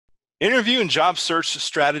Interview and job search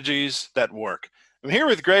strategies that work. I'm here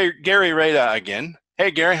with Gary Rada again. Hey,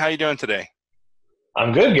 Gary, how you doing today?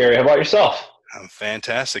 I'm good, Gary. How about yourself? I'm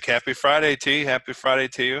fantastic. Happy Friday to you. Happy Friday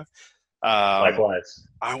to you. Um, Likewise.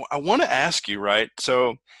 I want to ask you, right?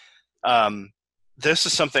 So this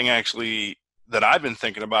is something actually that I've been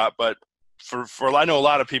thinking about, but for I know a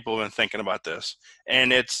lot of people have been thinking about this,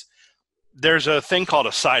 and there's a thing called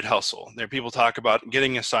a side hustle. There people talk about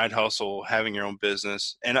getting a side hustle, having your own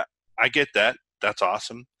business, and I get that. That's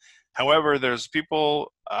awesome. However, there's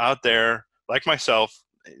people out there like myself,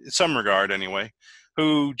 in some regard anyway,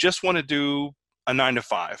 who just want to do a 9 to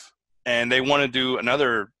 5, and they want to do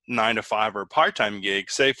another 9 to 5 or part-time gig.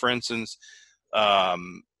 Say, for instance, a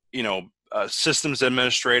systems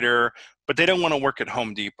administrator, but they don't want to work at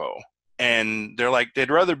Home Depot, and they're like they'd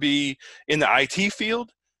rather be in the IT field,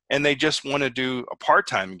 and they just want to do a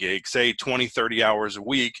part-time gig, say 20, 30 hours a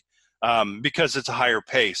week, because it's a higher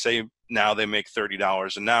pay. Say now they make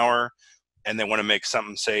 $30 an hour, and they want to make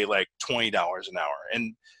something, say, like $20 an hour.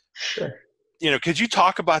 And Sure. could you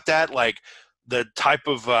talk about that, like the type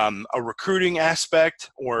of a recruiting aspect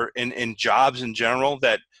or in jobs in general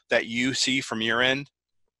that you see from your end?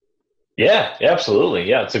 Yeah, absolutely.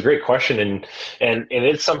 Yeah, it's a great question, and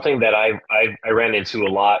it's something that I ran into a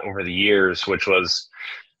lot over the years, which was,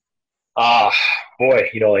 boy,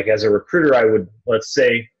 like as a recruiter, I would, let's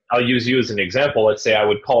say, I'll use you as an example. Let's say I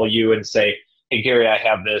would call you and say, "Hey, Gary, I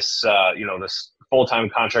have this, this full-time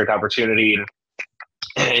contract opportunity,"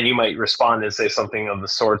 and you might respond and say something of the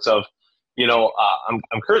sorts of,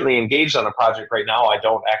 I'm currently engaged on a project right now. I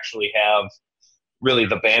don't actually have really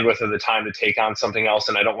the bandwidth or the time to take on something else,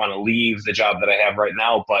 and I don't want to leave the job that I have right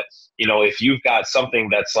now. But if you've got something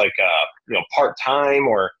that's like part time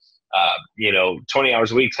or 20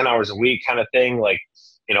 hours a week, 10 hours a week kind of thing, like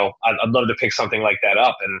I'd love to pick something like that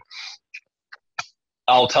up. And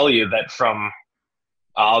I'll tell you that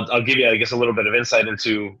I'll give you, I guess, a little bit of insight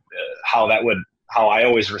into how I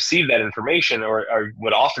always receive that information, or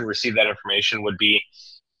would often receive that information, would be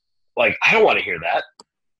like, I don't want to hear that,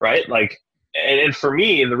 right? Like, and for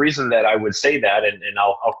me, the reason that I would say that, and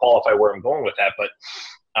I'll qualify where I'm going with that, but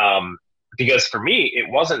because for me, it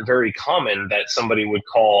wasn't very common that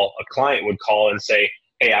a client would call and say,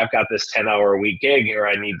 "Hey, I've got this 10-hour a week gig, or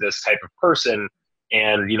I need this type of person,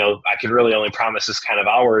 and I can really only promise this kind of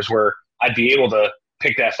hours," where I'd be able to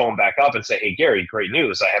pick that phone back up and say, "Hey, Gary, great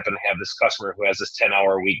news. I happen to have this customer who has this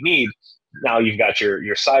 10-hour a week need. Now you've got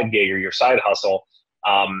your side gig or your side hustle."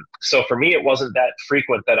 So for me, it wasn't that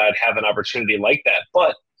frequent that I'd have an opportunity like that.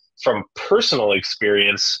 But from personal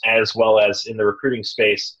experience, as well as in the recruiting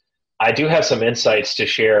space, I do have some insights to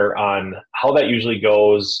share on how that usually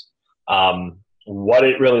goes, what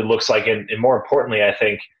it really looks like, and more importantly, I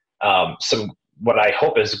think some what I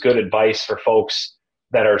hope is good advice for folks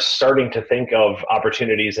that are starting to think of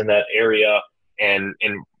opportunities in that area, and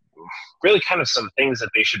really kind of some things that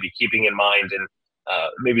they should be keeping in mind, and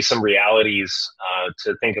maybe some realities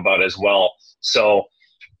to think about as well. So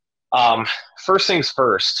first things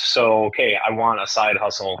first. So, okay, I want a side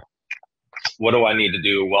hustle. What do I need to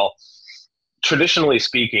do? Well, traditionally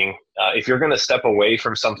speaking, if you're going to step away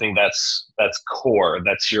from something that's core,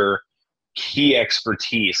 that's your key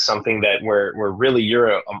expertise, something that where really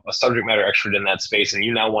you're a subject matter expert in that space, and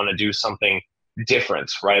you now want to do something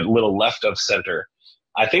different, right? A little left of center.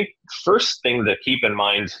 I think first thing to keep in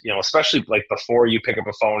mind, especially like before you pick up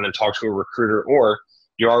a phone and talk to a recruiter, or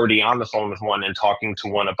you're already on the phone with one and talking to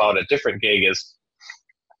one about a different gig, is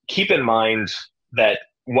keep in mind that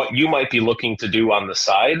what you might be looking to do on the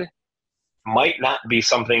side might not be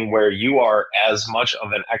something where you are as much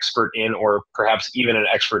of an expert in, or perhaps even an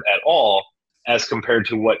expert at all, as compared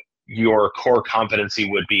to what your core competency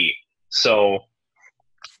would be. So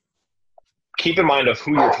keep in mind of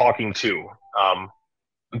who you're talking to.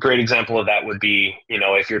 A great example of that would be,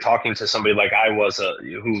 if you're talking to somebody like I was,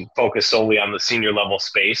 who focused solely on the senior level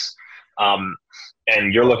space,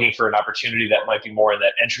 and you're looking for an opportunity that might be more in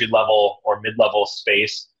that entry level or mid-level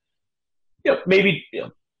space, maybe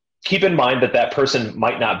keep in mind that person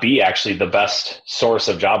might not be actually the best source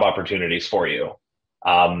of job opportunities for you.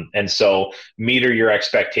 And so meter your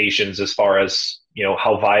expectations as far as,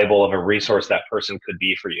 how viable of a resource that person could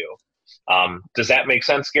be for you. Does that make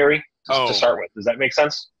sense, Gary? To start with, does that make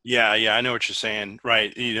sense? Yeah, I know what you're saying.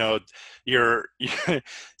 Right. You're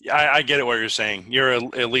I get it what you're saying. You're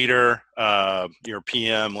a leader, you're a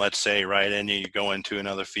PM, let's say, right? And you go into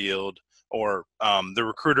another field, or the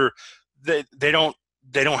recruiter, they don't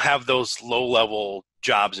have those low level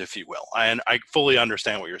jobs, if you will. And I fully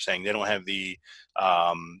understand what you're saying. They don't have the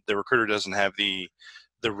recruiter doesn't have the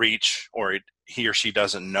reach, or he or she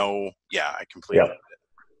doesn't know. Yeah, I completely get it.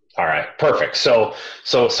 All Perfect. So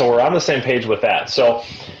we're on the same page with that. So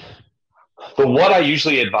what I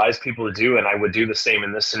usually advise people to do, and I would do the same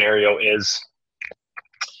in this scenario, is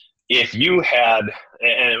if you had,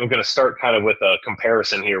 and I'm going to start kind of with a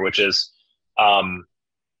comparison here, which is,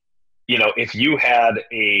 if you've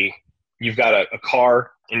got a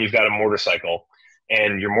car and you've got a motorcycle,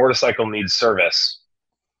 and your motorcycle needs service,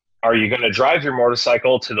 are you going to drive your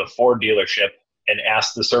motorcycle to the Ford dealership and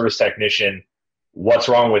ask the service technician what's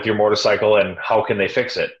wrong with your motorcycle and how can they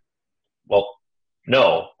fix it? Well,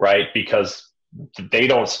 no, right? Because they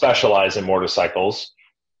don't specialize in motorcycles.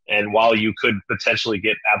 And while you could potentially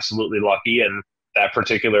get absolutely lucky and that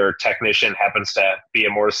particular technician happens to be a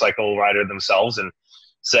motorcycle rider themselves and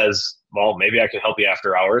says, well, maybe I can help you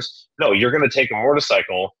after hours. No, you're going to take a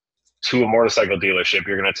motorcycle to a motorcycle dealership.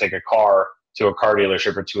 You're going to take a car to a car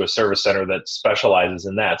dealership or to a service center that specializes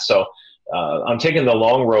in that. So I'm taking the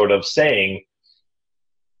long road of saying,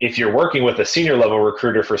 if you're working with a senior level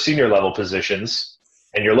recruiter for senior level positions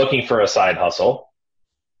and you're looking for a side hustle,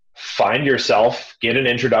 find yourself, get an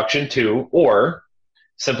introduction to, or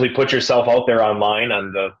simply put yourself out there online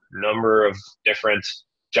on the number of different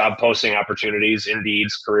job posting opportunities,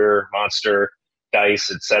 Indeed's, Career, Monster,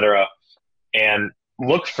 Dice, etc., and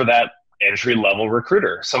look for that entry-level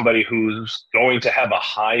recruiter, somebody who's going to have a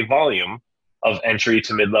high volume of entry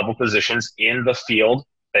to mid-level positions in the field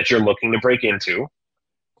that you're looking to break into,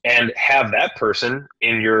 and have that person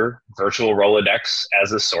in your virtual Rolodex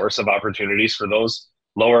as a source of opportunities for those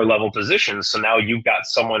lower level positions. So now you've got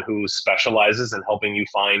someone who specializes in helping you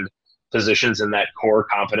find positions in that core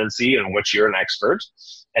competency in which you're an expert.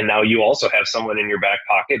 And now you also have someone in your back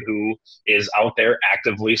pocket who is out there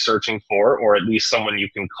actively searching for, or at least someone you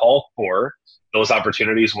can call for those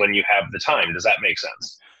opportunities when you have the time. Does that make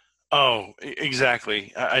sense? Oh,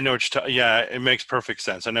 exactly. I know what you're yeah, it makes perfect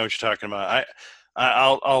sense. I know what you're talking about.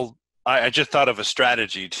 I just thought of a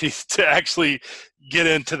strategy to actually get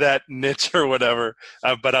into that niche or whatever,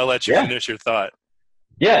 but I'll let you finish your thought.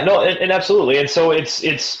 Yeah, no, and absolutely. And so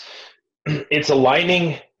it's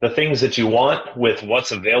aligning the things that you want with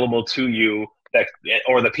what's available to you, that,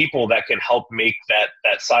 or the people that can help make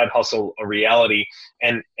that side hustle a reality.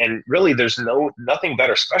 And really, there's nothing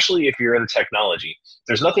better, especially if you're in technology.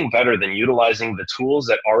 There's nothing better than utilizing the tools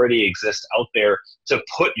that already exist out there to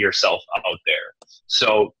put yourself out there.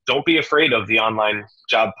 So don't be afraid of the online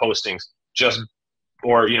job postings,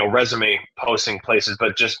 or resume posting places,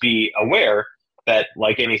 but just be aware that,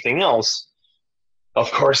 like anything else, of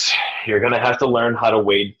course, you're going to have to learn how to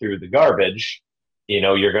wade through the garbage.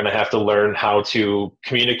 You're going to have to learn how to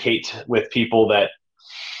communicate with people that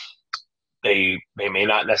they may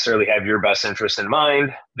not necessarily have your best interest in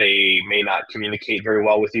mind. They may not communicate very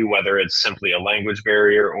well with you, whether it's simply a language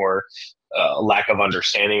barrier or a lack of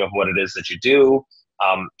understanding of what it is that you do.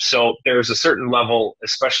 So there's a certain level,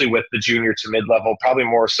 especially with the junior to mid-level, probably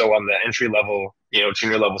more so on the entry level,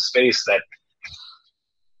 junior level space, that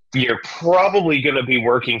you're probably going to be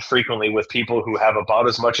working frequently with people who have about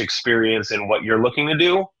as much experience in what you're looking to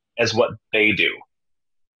do as what they do.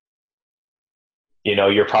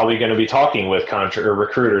 You're probably going to be talking with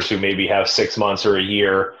recruiters who maybe have 6 months or a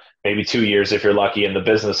year, maybe 2 years if you're lucky in the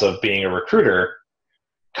business of being a recruiter,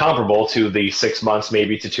 comparable to the 6 months,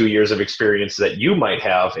 maybe to 2 years of experience that you might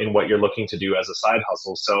have in what you're looking to do as a side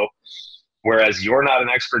hustle. So whereas you're not an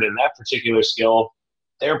expert in that particular skill,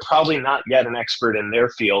 they're probably not yet an expert in their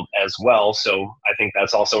field as well. So I think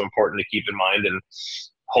that's also important to keep in mind, and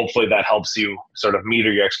hopefully that helps you sort of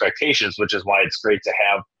meter your expectations, which is why it's great to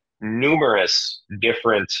have numerous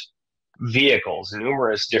different vehicles,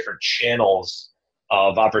 numerous different channels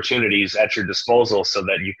of opportunities at your disposal, so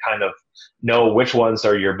that you kind of know which ones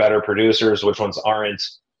are your better producers, which ones aren't,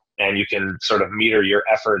 and you can sort of meter your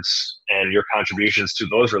efforts and your contributions to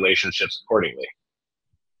those relationships accordingly.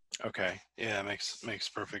 Okay. Yeah, makes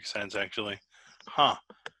perfect sense, actually. Huh.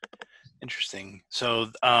 Interesting.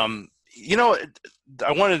 So, I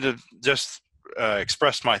wanted to just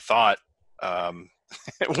express my thought while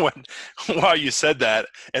you said that,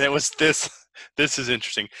 and it was this is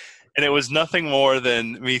interesting. And it was nothing more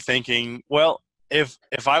than me thinking, well, if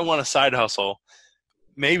I want a side hustle,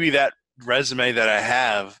 maybe that resume that I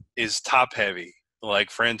have is top heavy.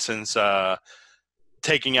 Like, for instance,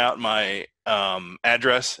 taking out my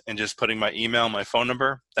address and just putting my email, my phone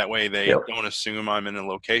number. That way they don't assume I'm in a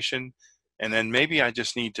location. And then maybe I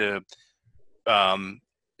just need to,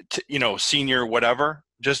 senior whatever,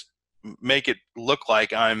 just make it look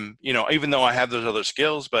like I'm, even though I have those other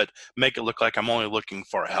skills, but make it look like I'm only looking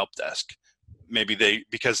for a help desk.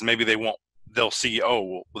 Because maybe they'll see,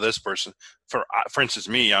 oh, well, this person, for instance,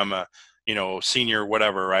 me, I'm a, senior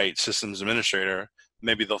whatever, right, systems administrator.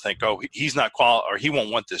 maybe they'll think, oh, he's not or he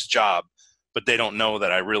won't want this job, but they don't know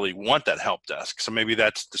that I really want that help desk. So maybe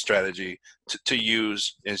that's the strategy to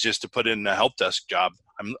use, is just to put in a help desk job.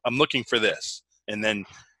 I'm looking for this, and then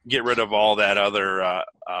get rid of all that other,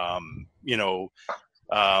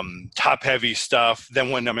 top heavy stuff. Then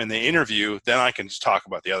when I'm in the interview, then I can just talk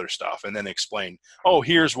about the other stuff and then explain, oh,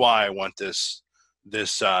 here's why I want this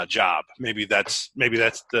job. Maybe that's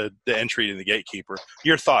the entry to the gatekeeper.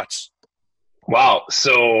 Your thoughts? Wow.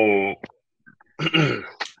 So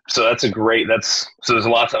that's so there's a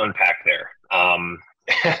lot to unpack there.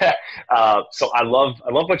 So I love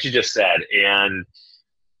what you just said. And,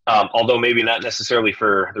 although maybe not necessarily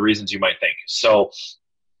for the reasons you might think. So,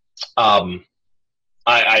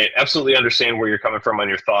 I absolutely understand where you're coming from on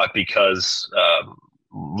your thought, because,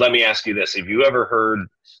 let me ask you this. Have you ever heard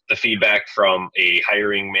the feedback from a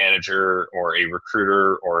hiring manager or a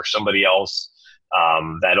recruiter or somebody else,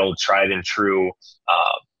 that old tried and true,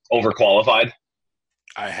 overqualified?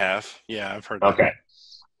 I have. Yeah, I've heard that. Okay.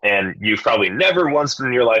 And you've probably never once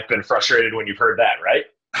in your life been frustrated when you've heard that, right?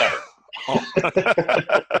 Never.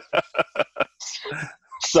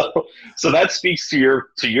 So that speaks to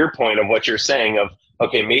your point of what you're saying of,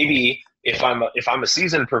 okay, maybe if I'm a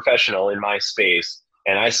seasoned professional in my space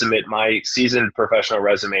and I submit my seasoned professional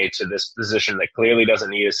resume to this position that clearly doesn't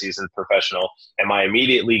need a seasoned professional, am I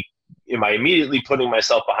immediately putting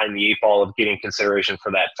myself behind the eight ball of getting consideration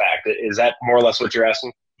for that fact? Is that more or less what you're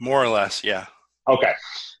asking? More or less, yeah. Okay.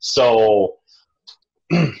 So,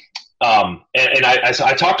 and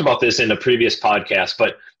I talked about this in a previous podcast,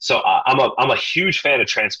 but so I'm a huge fan of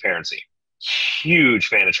transparency.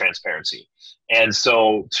 And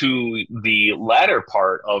so to the latter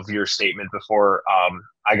part of your statement before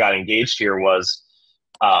I got engaged here was,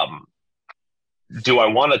 do I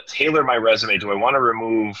want to tailor my resume? Do I want to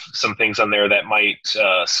remove some things on there that might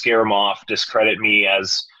scare them off, discredit me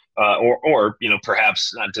as, or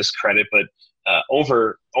perhaps not discredit, but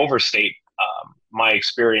overstate my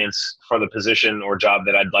experience for the position or job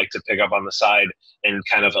that I'd like to pick up on the side, and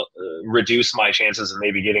kind of reduce my chances of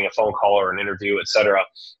maybe getting a phone call or an interview, et cetera.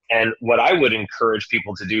 And what I would encourage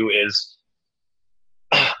people to do is,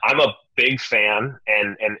 I'm a big fan,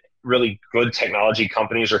 and really good technology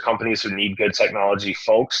companies or companies who need good technology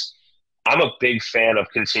folks, I'm a big fan of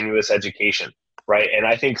continuous education, right? And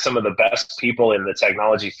I think some of the best people in the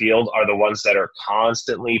technology field are the ones that are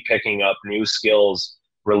constantly picking up new skills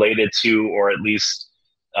related to, or at least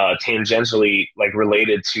tangentially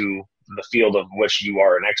related to, the field of which you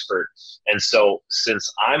are an expert. And so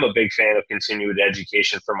since I'm a big fan of continued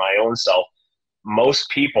education for my own self, most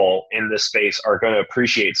people in this space are going to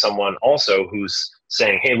appreciate someone also who's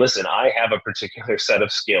saying, hey, listen, I have a particular set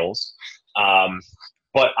of skills,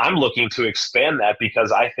 but I'm looking to expand that,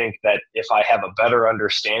 because I think that if I have a better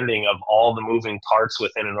understanding of all the moving parts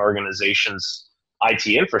within an organization's IT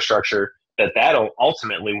infrastructure, that'll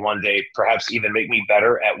ultimately one day perhaps even make me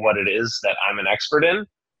better at what it is that I'm an expert in,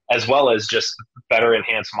 as well as just better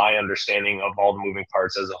enhance my understanding of all the moving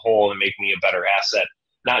parts as a whole and make me a better asset,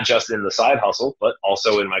 not just in the side hustle, but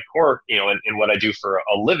also in my core, in what I do for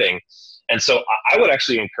a living. And so I would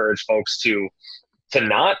actually encourage folks to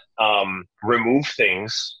not remove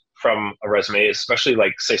things from a resume, especially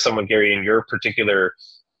say someone, Gary, in your particular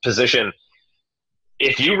position.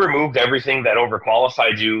 If you removed everything that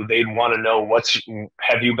overqualified you, they'd want to know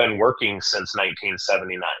have you been working since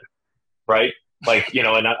 1979, right?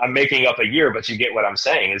 And I'm making up a year, but you get what I'm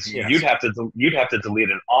saying is, yes. You'd have to delete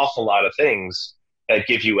an awful lot of things that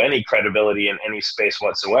give you any credibility in any space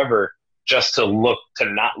whatsoever, just to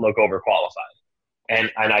not look overqualified. And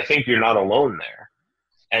I think you're not alone there.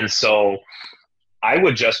 And so I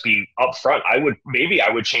would just be upfront. I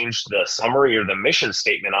would change the summary or the mission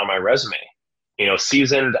statement on my resume.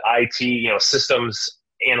 Seasoned IT, systems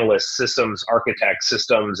analyst, systems architect,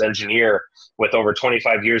 systems engineer with over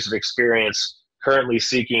 25 years of experience, currently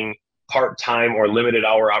seeking part-time or limited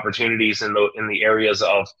hour opportunities in the areas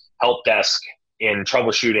of help desk, in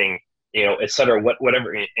troubleshooting, et cetera,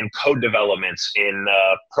 whatever, in code development, in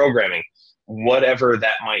programming, whatever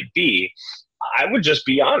that might be. I would just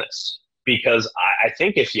be honest, because I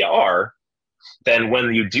think if you are, then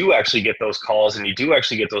when you do actually get those calls and you do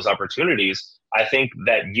actually get those opportunities, I think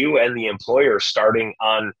that you and the employer starting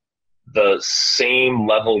on the same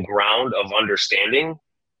level ground of understanding,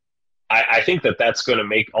 I think that's going to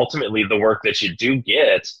make ultimately the work that you do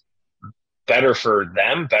get better for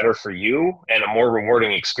them, better for you, and a more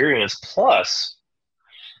rewarding experience. Plus,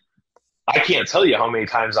 I can't tell you how many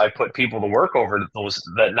times I put people to work over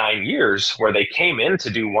that 9 years where they came in to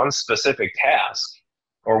do one specific task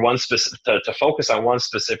or to focus on one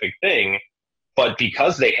specific thing, But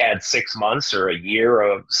because they had 6 months or a year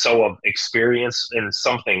or so of experience in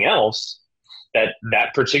something else,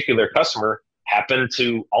 that particular customer happened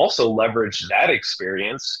to also leverage that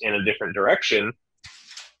experience in a different direction,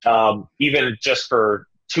 even just for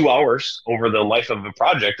 2 hours over the life of a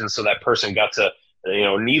project. And so that person got to,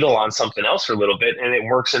 needle on something else for a little bit, and it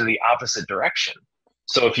works in the opposite direction.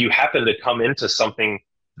 So if you happen to come into something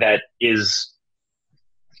that is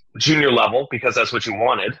junior level because that's what you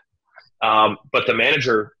wanted, but the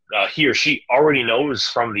manager, he or she already knows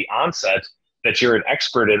from the onset that you're an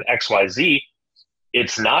expert in XYZ,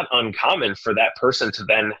 it's not uncommon for that person to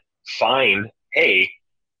then find, hey,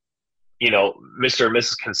 Mr. and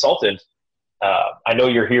Mrs. Consultant, I know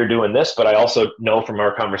you're here doing this, but I also know from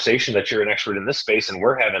our conversation that you're an expert in this space, and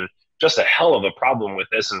we're having just a hell of a problem with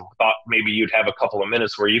this, and thought maybe you'd have a couple of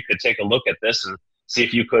minutes where you could take a look at this and see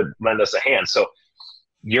if you could lend us a hand. So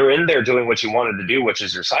you're in there doing what you wanted to do, which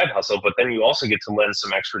is your side hustle, but then you also get to lend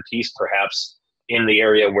some expertise perhaps in the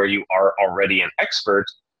area where you are already an expert.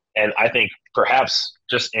 And I think perhaps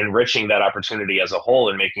just enriching that opportunity as a whole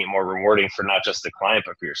and making it more rewarding for not just the client,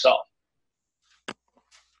 but for yourself.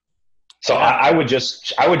 So I would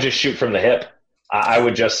just shoot from the hip. I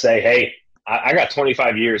would just say, hey, I got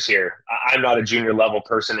 25 years here. I'm not a junior level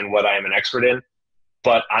person in what I am an expert in,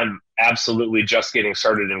 but I'm absolutely just getting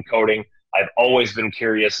started in coding. I've always been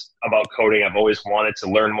curious about coding. I've always wanted to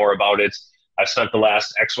learn more about it. I've spent the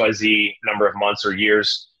last XYZ number of months or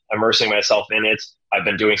years immersing myself in it. I've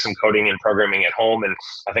been doing some coding and programming at home, and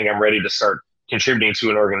I think I'm ready to start contributing to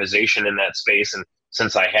an organization in that space. And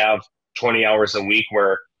since I have 20 hours a week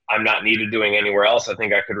where I'm not needed doing anywhere else, I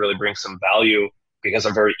think I could really bring some value because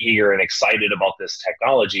I'm very eager and excited about this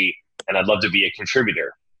technology, and I'd love to be a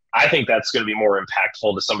contributor. I think that's going to be more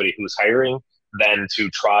impactful to somebody who's hiring than to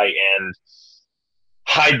try and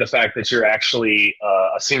hide the fact that you're actually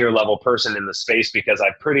a senior level person in the space, because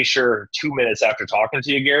I'm pretty sure 2 minutes after talking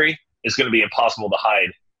to you, Gary, it's going to be impossible to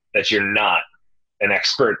hide that you're not an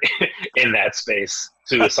expert in that space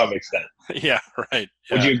to some extent. Yeah, right.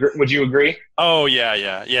 Yeah. Would you agree? Oh,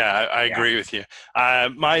 yeah. I agree with you.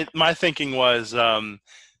 My thinking was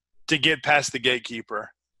to get past the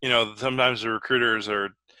gatekeeper. Sometimes the recruiters are,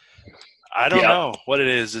 I don't know what it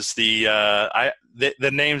is. It's the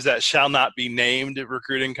names that shall not be named at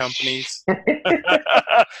recruiting companies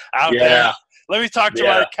out there. Let me talk to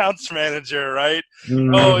my accounts manager, right?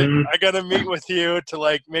 Mm-hmm. Oh, I got to meet with you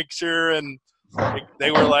to make sure. And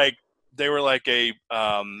they were like a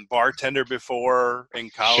bartender before in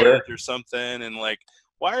college or something. And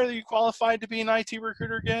why are you qualified to be an IT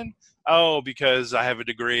recruiter again? Oh, because I have a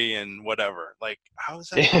degree in whatever. How is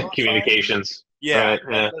that? Communications. Yeah.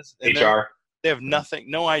 Right, HR. They have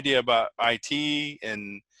no idea about IT,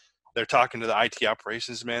 and they're talking to the IT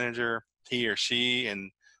operations manager, he or she,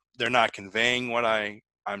 and they're not conveying what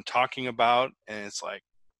I'm talking about. And it's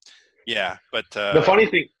but the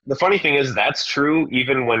funny thing is that's true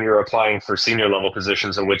even when you're applying for senior level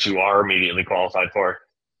positions in which you are immediately qualified for,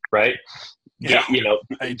 right? Yeah.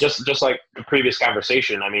 Just like the previous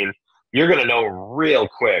conversation, I mean, you're going to know real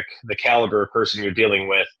quick the caliber of person you're dealing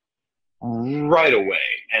with right away.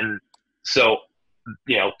 And so,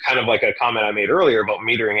 kind of like a comment I made earlier about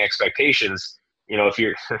metering expectations, if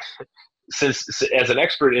you're, since as an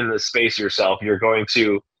expert in the space yourself, you're going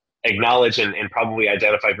to acknowledge and probably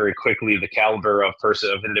identify very quickly the caliber of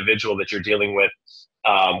individual that you're dealing with,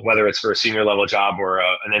 whether it's for a senior level job or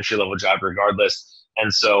an entry level job, regardless.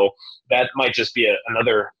 And so that might just be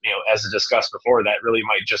another, as discussed before, that really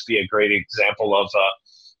might just be a great example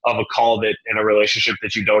of a call that in a relationship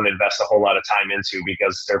that you don't invest a whole lot of time into,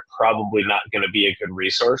 because they're probably not going to be a good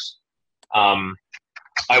resource.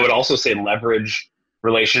 I would also say leverage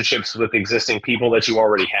relationships with existing people that you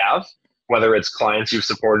already have, whether it's clients you've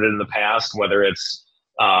supported in the past, whether it's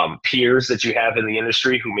peers that you have in the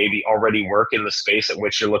industry who maybe already work in the space at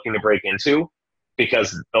which you're looking to break into,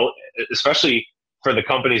 because especially for the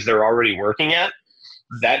companies they're already working at,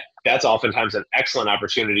 that's oftentimes an excellent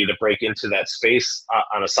opportunity to break into that space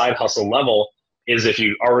on a side hustle level, is if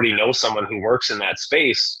you already know someone who works in that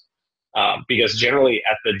space, because generally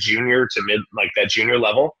at the junior to mid, that junior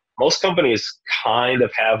level, most companies kind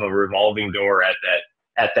of have a revolving door at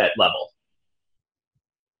that level.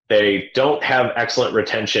 They don't have excellent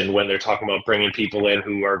retention when they're talking about bringing people in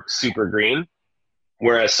who are super green,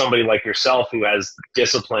 whereas somebody like yourself who has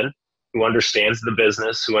discipline, who understands the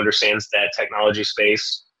business, who understands that technology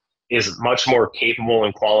space, is much more capable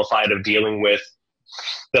and qualified of dealing with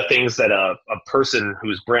the things that a person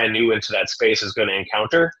who's brand new into that space is going to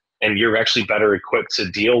encounter. And you're actually better equipped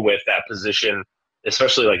to deal with that position,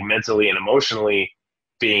 especially mentally and emotionally,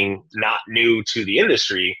 being not new to the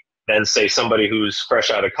industry, than say somebody who's fresh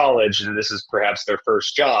out of college and this is perhaps their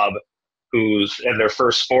first job, and their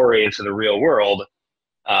first foray into the real world,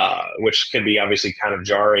 which can be obviously kind of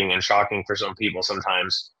jarring and shocking for some people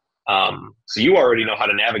sometimes. So you already know how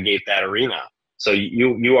to navigate that arena. So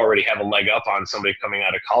you already have a leg up on somebody coming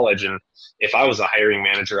out of college. And if I was a hiring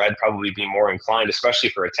manager, I'd probably be more inclined, especially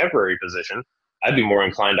for a temporary position, I'd be more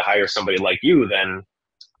inclined to hire somebody like you than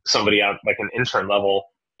somebody out like an intern level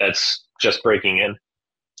that's just breaking in.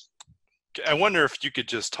 I wonder if you could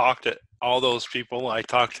just talk to all those people I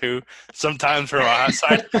talk to sometimes from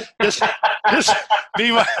outside. just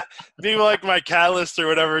be like my catalyst or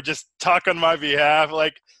whatever. Just talk on my behalf.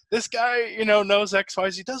 Like, this guy, knows X, Y,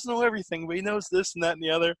 Z. He doesn't know everything, but he knows this and that and the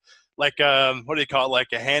other. Like, what do you call it? Like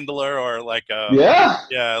a handler or like a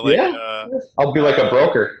I'll be like a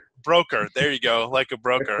broker. Broker, there you go, like a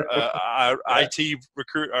broker, IT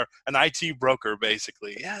recruit or an IT broker,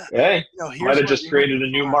 basically. Yeah. Hey, might have just created a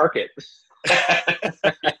new market. Yeah,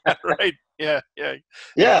 right. Yeah.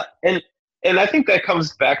 And I think that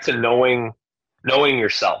comes back to knowing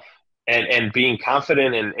yourself and being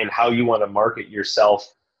confident in how you want to market yourself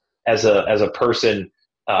as a person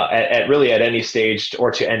at really at any stage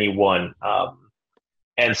or to anyone.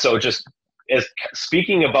 And so just as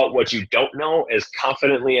speaking about what you don't know as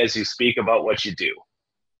confidently as you speak about what you do,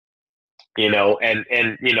 and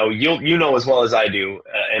you know as well as I do,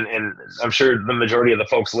 and I'm sure the majority of the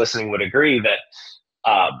folks listening would agree that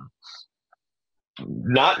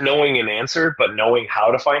not knowing an answer but knowing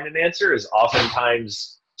how to find an answer is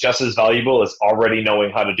oftentimes just as valuable as already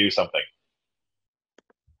knowing how to do something.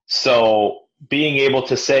 So being able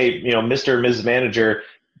to say, Mr. and Ms. Manager,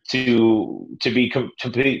 to be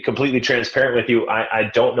completely transparent with you, I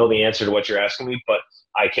don't know the answer to what you're asking me, but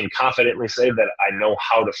I can confidently say that I know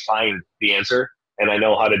how to find the answer, and I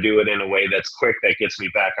know how to do it in a way that's quick, that gets me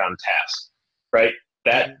back on task, right?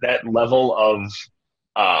 That level of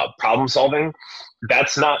problem solving,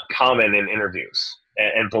 that's not common in interviews.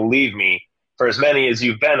 And believe me, for as many as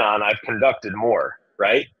you've been on, I've conducted more,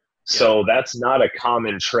 right? Yeah. So that's not a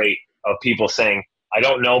common trait of people saying, I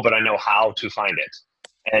don't know, but I know how to find it.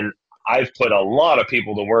 And I've put a lot of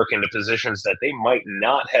people to work into positions that they might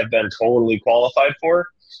not have been totally qualified for,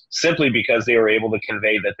 simply because they were able to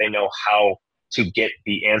convey that they know how to get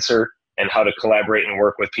the answer and how to collaborate and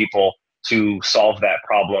work with people to solve that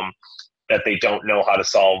problem that they don't know how to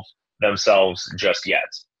solve themselves just yet.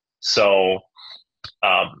 So,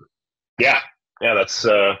 that's,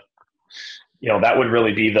 that would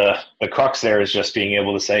really be the crux there, is just being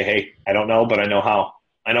able to say, hey, I don't know, but I know how.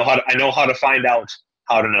 I know how to find out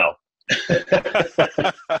how to know.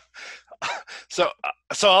 So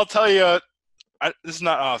I'll tell you, this is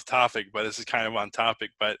not off topic, but this is kind of on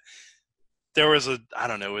topic. But there was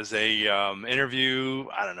interview,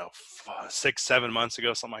 6-7 months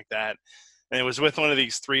ago, something like that, and it was with one of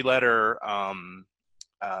these 3-letter.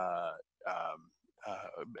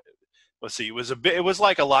 Let's see, it was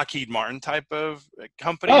like a Lockheed Martin type of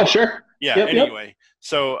company. Oh, sure. Yeah. Yep, anyway,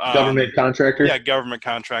 so government contractor. Yeah, government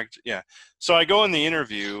contract. Yeah. So I go in the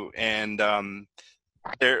interview, and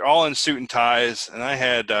they're all in suit and ties, and I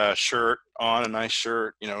had a shirt on, a nice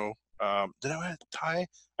shirt. Did I wear a tie?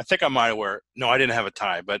 I think I might wear. No, I didn't have a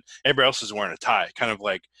tie, but everybody else is wearing a tie, kind of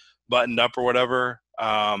like buttoned up or whatever.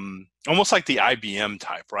 Almost like the IBM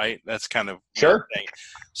type, right? That's kind of sure thing.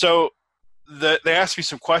 So they asked me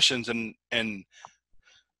some questions, and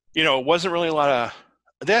it wasn't really a lot of.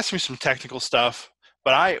 They asked me some technical stuff,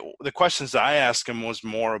 but the questions that I asked them was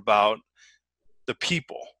more about the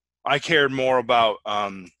people. I cared more about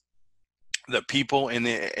the people in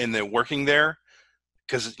the working there,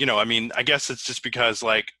 because I guess it's just because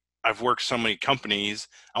like I've worked so many companies.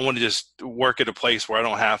 I want to just work at a place where I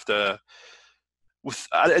don't have to.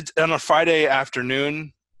 On a Friday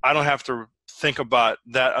afternoon, I don't have to think about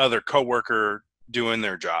that other coworker doing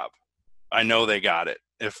their job. I know they got it.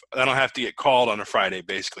 If I don't have to get called on a Friday,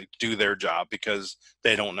 basically, to do their job because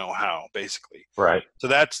they don't know how, basically. Right. So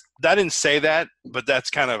I didn't say that, but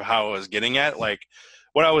that's kind of how I was getting at. Like,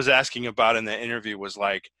 what I was asking about in the interview was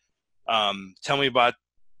like, tell me about.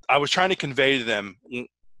 I was trying to convey to them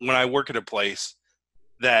when I work at a place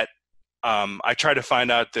that I try to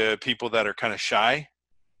find out the people that are kind of shy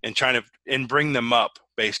and bring them up,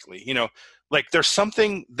 basically. Like there's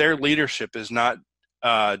something their leadership is not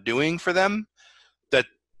doing for them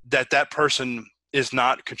that person is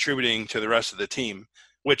not contributing to the rest of the team,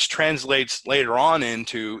 which translates later on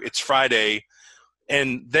into it's Friday,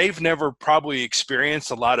 and they've never probably experienced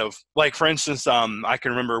a lot of, like, for instance, I can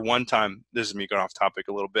remember one time, this is me going off topic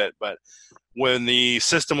a little bit, but when the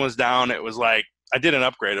system was down, it was like I did an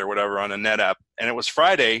upgrade or whatever on a NetApp, and it was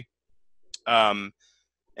Friday.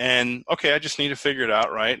 And okay, I just need to figure it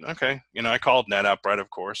out, right? Okay, I called NetApp, right, of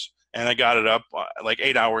course, and I got it up like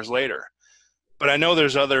 8 hours later. But I know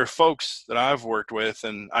there's other folks that I've worked with,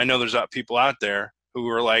 and I know there's people out there who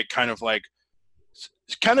are like kind of like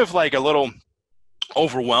a little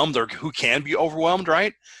overwhelmed, or who can be overwhelmed,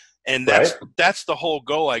 right? And that's the whole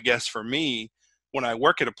goal, I guess, for me when I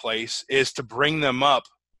work at a place, is to bring them up.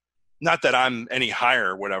 Not that I'm any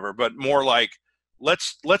higher or whatever, but more like,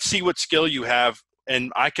 let's see what skill you have,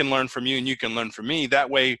 and I can learn from you and you can learn from me. That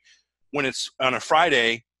way, when it's on a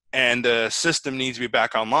Friday and the system needs to be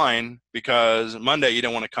back online because Monday you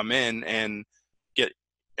don't want to come in and get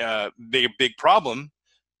a big problem,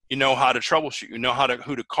 you know how to troubleshoot, you know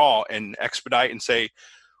who to call and expedite and say,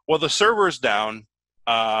 well, the server's down,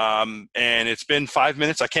 and it's been 5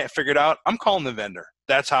 minutes, I can't figure it out, I'm calling the vendor.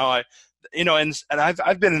 That's how I, and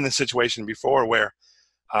I've been in this situation before where,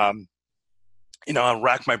 I'll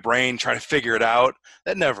rack my brain, try to figure it out.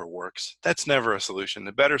 That never works. That's never a solution.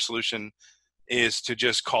 The better solution is to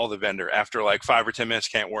just call the vendor. After like 5 or 10 minutes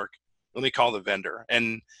can't work, let me call the vendor.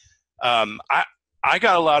 And I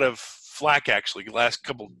got a lot of flack actually last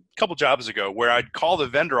couple jobs ago where I'd call the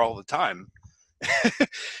vendor all the time.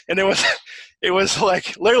 And it was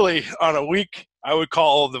like literally on a week I would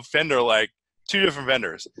call the vendor like 2 different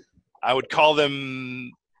vendors. I would call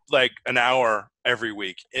them like an hour every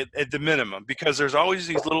week at the minimum, because there's always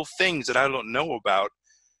these little things that I don't know about.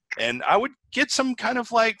 And I would get some kind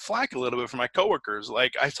of like flack a little bit from my coworkers.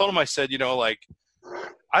 Like I told them, I said, this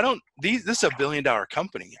is $1 billion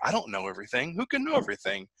company. I don't know everything. Who can know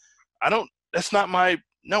everything? I'm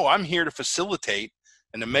here to facilitate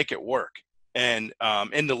and to make it work and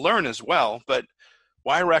to learn as well. But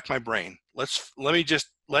why rack my brain? Let's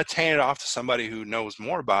hand it off to somebody who knows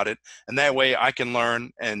more about it. And that way I can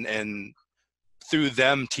learn and through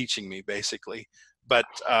them teaching me basically. But,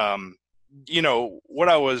 what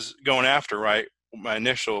I was going after, right, my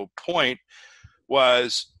initial point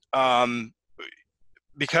was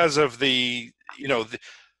because of it'd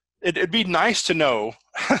be nice to know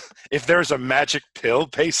if there's a magic pill,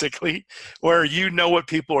 basically, where what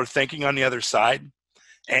people are thinking on the other side.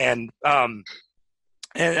 And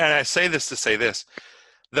I say this to say this,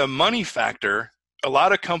 the money factor, a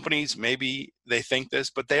lot of companies, maybe they think this,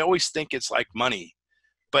 but they always think it's like money.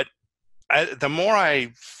 But the more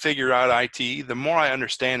I figure out IT, the more I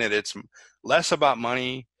understand it. It's less about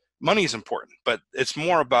money. Money is important, but it's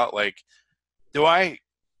more about like, I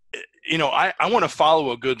want to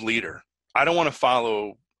follow a good leader. I don't want to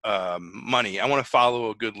follow money. I want to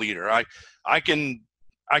follow a good leader. I can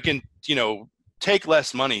take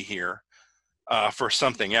less money here for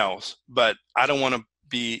something else, but I don't want to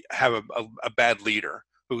have a bad leader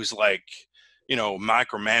who's like,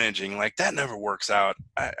 micromanaging. Like that never works out.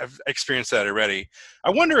 I've experienced that already. I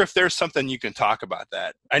wonder if there's something you can talk about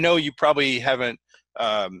that. I know you probably haven't,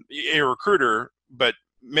 a recruiter, but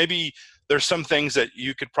maybe there's some things that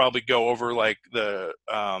you could probably go over, like the,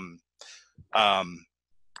 how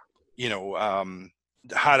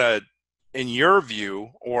to, in your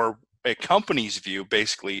view or a company's view,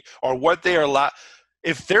 basically, or what they are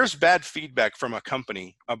if there's bad feedback from a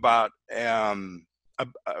company about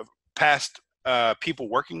past people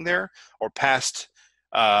working there or past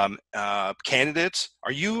candidates,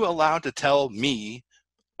 are you allowed to tell me,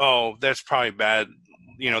 oh, that's probably bad?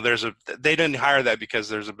 They didn't hire that because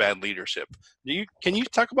there's a bad leadership. Can you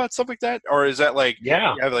talk about stuff like that? Or is that like, you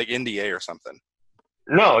have like NDA or something?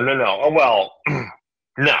 No. Oh, well,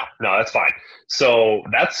 no, that's fine. So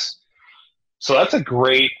that's a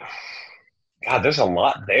great, God, there's a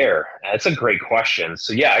lot there. That's a great question.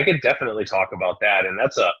 So yeah, I could definitely talk about that. And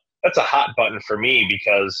that's a hot button for me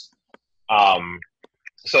because,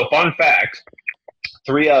 so fun fact,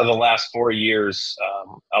 3 out of the last 4 years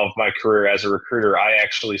of my career as a recruiter, I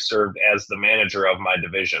actually served as the manager of my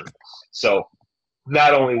division. So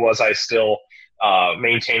not only was I still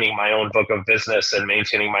maintaining my own book of business and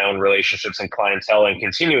maintaining my own relationships and clientele and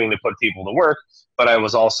continuing to put people to work, but I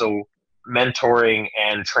was also mentoring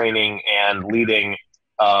and training and leading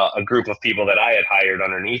a group of people that I had hired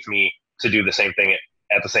underneath me to do the same thing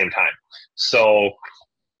at the same time. So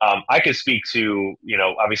I could speak to,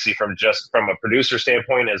 obviously from a producer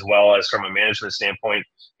standpoint as well as from a management standpoint.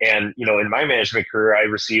 And, in my management career, I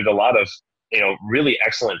received a lot of, really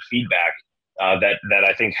excellent feedback that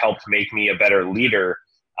I think helped make me a better leader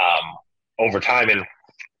over time. And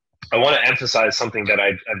I want to emphasize something that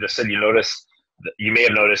I just said. You may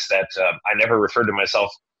have noticed that I never referred to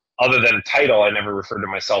myself, other than title, I never referred to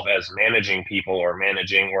myself as managing people or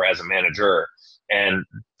managing or as a manager. And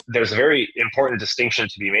there's a very important distinction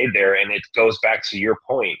to be made there. And it goes back to your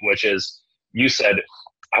point, which is you said,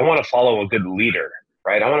 I want to follow a good leader,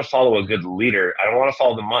 right? I want to follow a good leader. I don't want to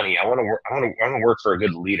follow the money. I want to work for a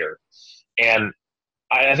good leader. And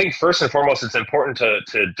I think first and foremost, it's important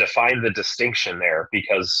to define the distinction there,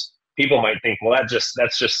 because people might think, well,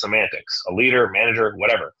 that's just semantics. A leader, manager,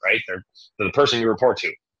 whatever, right? They're the person you report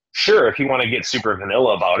to. Sure, if you want to get super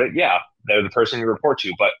vanilla about it, yeah, they're the person you report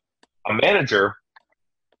to. But a manager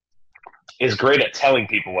is great at telling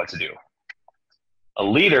people what to do. A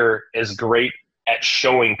leader is great at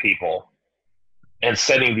showing people and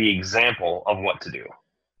setting the example of what to do.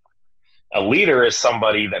 A leader is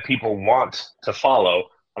somebody that people want to follow.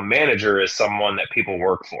 A manager is someone that people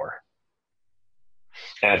work for.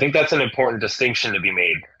 And I think that's an important distinction to be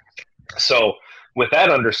made. So with that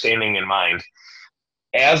understanding in mind,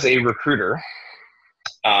 as a recruiter,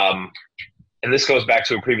 and this goes back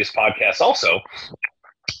to a previous podcast also,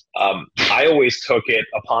 I always took it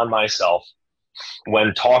upon myself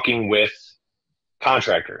when talking with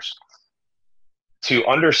contractors to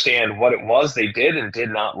understand what it was they did and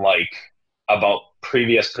did not like about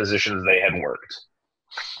previous positions they had worked.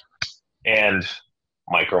 And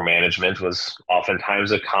micromanagement was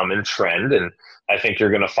oftentimes a common trend, and I think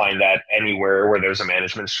you're going to find that anywhere where there's a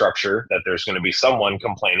management structure, that there's going to be someone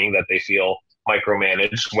complaining that they feel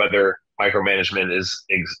micromanaged. Whether micromanagement is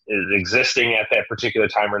existing at that particular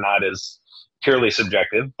time or not is purely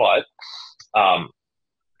subjective. But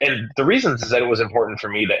and the reasons is that it was important for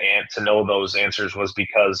me to know those answers was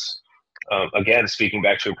because, again, speaking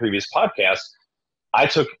back to a previous podcast, I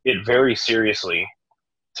took it very seriously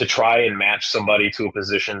to try and match somebody to a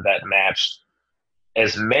position that matched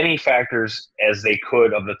as many factors as they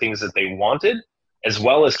could of the things that they wanted, as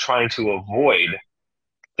well as trying to avoid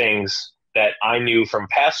things that I knew from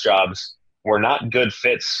past jobs were not good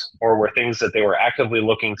fits, or were things that they were actively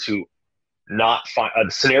looking to not find, a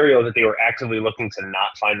scenario that they were actively looking to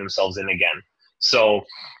not find themselves in again. So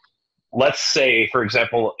let's say, for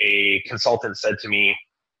example, a consultant said to me,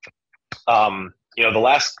 the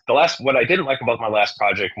last, what I didn't like about my last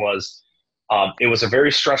project was it was a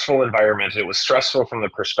very stressful environment. It was stressful from the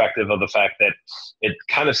perspective of the fact that it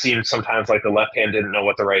kind of seemed sometimes like the left hand didn't know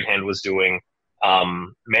what the right hand was doing.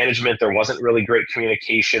 Management, there wasn't really great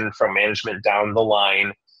communication from management down the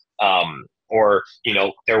line. Or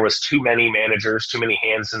there was too many managers, too many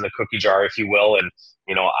hands in the cookie jar, if you will. And,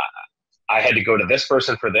 I had to go to this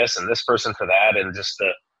person for this and this person for that. And just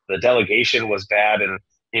the delegation was bad. And,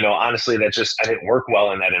 honestly, I didn't work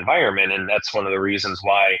well in that environment. And that's one of the reasons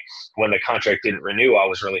why when the contract didn't renew, I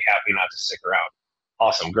was really happy not to stick around.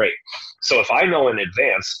 Awesome. Great. So if I know in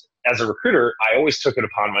advance, as a recruiter, I always took it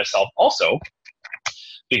upon myself also,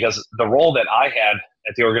 because the role that I had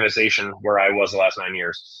at the organization where I was the last 9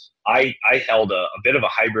 years, I held a bit of a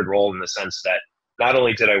hybrid role in the sense that not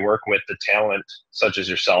only did I work with the talent such as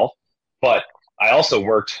yourself, but I also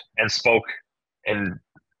worked and spoke and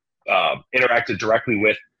interacted directly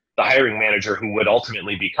with the hiring manager who would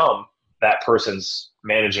ultimately become that person's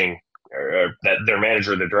managing, or that their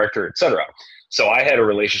manager, their director, etc. So I had a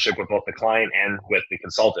relationship with both the client and with the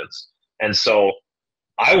consultants. And so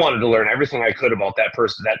I wanted to learn everything I could about that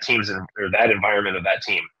person, that team's, or that environment of that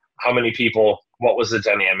team. How many people, what was the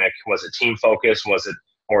dynamic? Was it team focused? Was it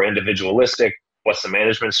more individualistic? What's the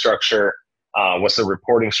management structure? What's the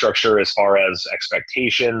reporting structure as far as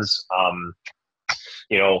expectations?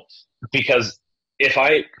 Because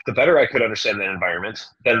the better I could understand that environment,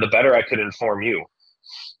 then the better I could inform you.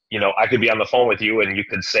 I could be on the phone with you and you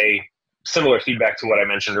could say similar feedback to what I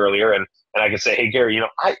mentioned earlier. And I could say, hey, Gary,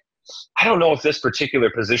 I don't know if this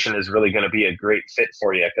particular position is really going to be a great fit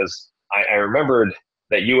for you, because I remembered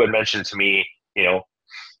that you had mentioned to me,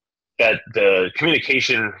 that the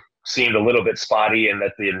communication seemed a little bit spotty and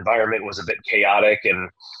that the environment was a bit chaotic. And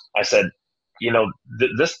I said,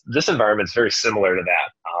 this environment is very similar to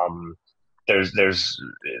that.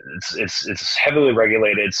 It's heavily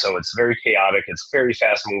regulated, so it's very chaotic. It's very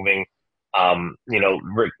fast moving.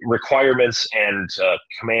 Requirements and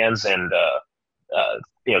commands and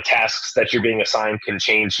tasks that you're being assigned can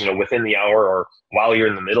change, within the hour or while you're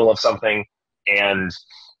in the middle of something. And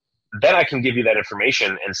then I can give you that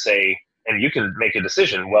information and say, and you can make a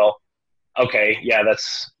decision. Well, okay, yeah,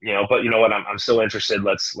 that's, but you know what, I'm still interested.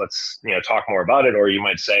 Let's talk more about it. Or you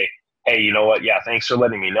might say, hey, you know what? Yeah, thanks for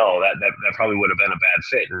letting me know. That probably would have been a bad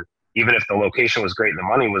fit. And even if the location was great and the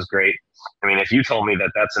money was great, I mean, if you told me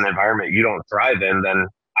that that's an environment you don't thrive in, then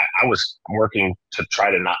I was working to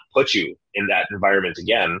try to not put you in that environment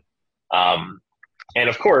again. And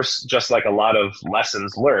of course, just like a lot of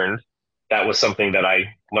lessons learned, that was something that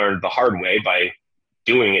I learned the hard way by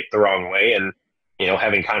doing it the wrong way, and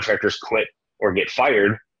having contractors quit or get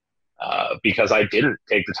fired because I didn't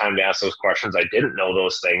take the time to ask those questions. I didn't know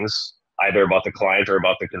those things. either about the client or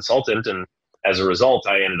about the consultant. And as a result,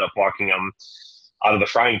 I ended up walking them out of the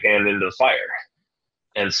frying pan into the fire.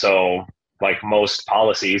 And so, like most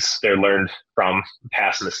policies, they're learned from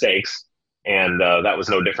past mistakes. And that was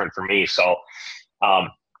no different for me. So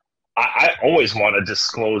I always want to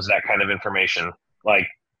disclose that kind of information.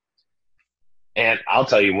 And I'll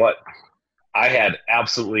tell you what, I had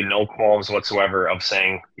absolutely no qualms whatsoever of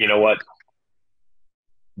saying, you know what,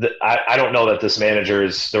 I don't know that this manager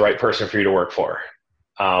is the right person for you to work for.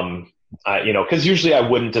 Because usually I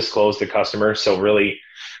wouldn't disclose the customer. So really,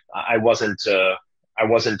 I wasn't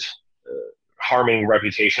harming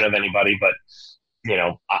reputation of anybody, but,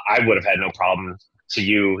 I would have had no problem to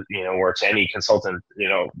you, or to any consultant,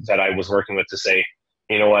 that I was working with to say,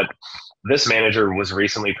 you know what, this manager was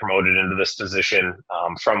recently promoted into this position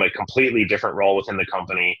from a completely different role within the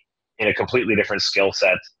company in a completely different skill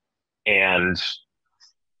set. And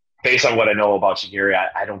based on what I know about you, Gary,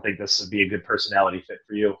 I don't think this would be a good personality fit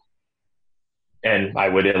for you. And I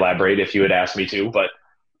would elaborate if you had asked me to, but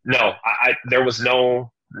no, there was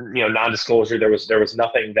no, non-disclosure. There was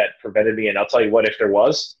nothing that prevented me. And I'll tell you what, if there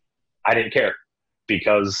was, I didn't care,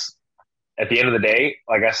 because at the end of the day,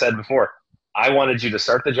 like I said before, I wanted you to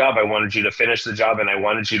start the job. I wanted you to finish the job, and I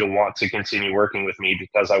wanted you to want to continue working with me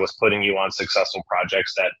because I was putting you on successful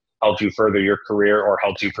projects that helped you further your career or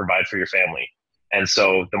helped you provide for your family. And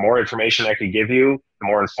so the more information I could give you, the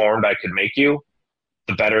more informed I could make you,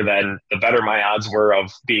 the better my odds were of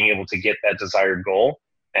being able to get that desired goal.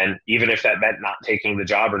 And even if that meant not taking the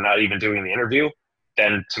job or not even doing the interview,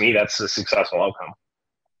 then to me, that's a successful outcome.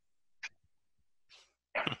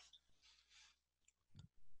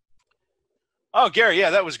 Oh, Gary,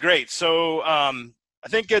 yeah, that was great. So I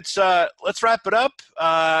think let's wrap it up.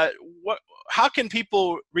 How can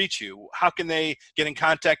people reach you? How can they get in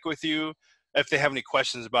contact with you if they have any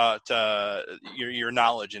questions about your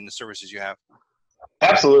knowledge and the services you have?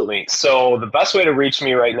 Absolutely. So the best way to reach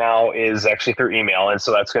me right now is actually through email. And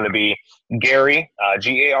so that's going to be Gary,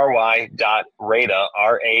 Gary.Rada,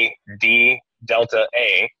 R-A-D Delta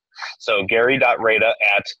A. So Gary.Rada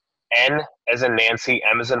at N as in Nancy,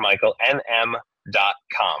 M as in Michael,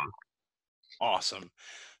 NM.com. Awesome.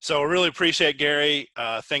 So I really appreciate it, Gary.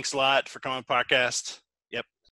 Thanks a lot for coming on the podcast.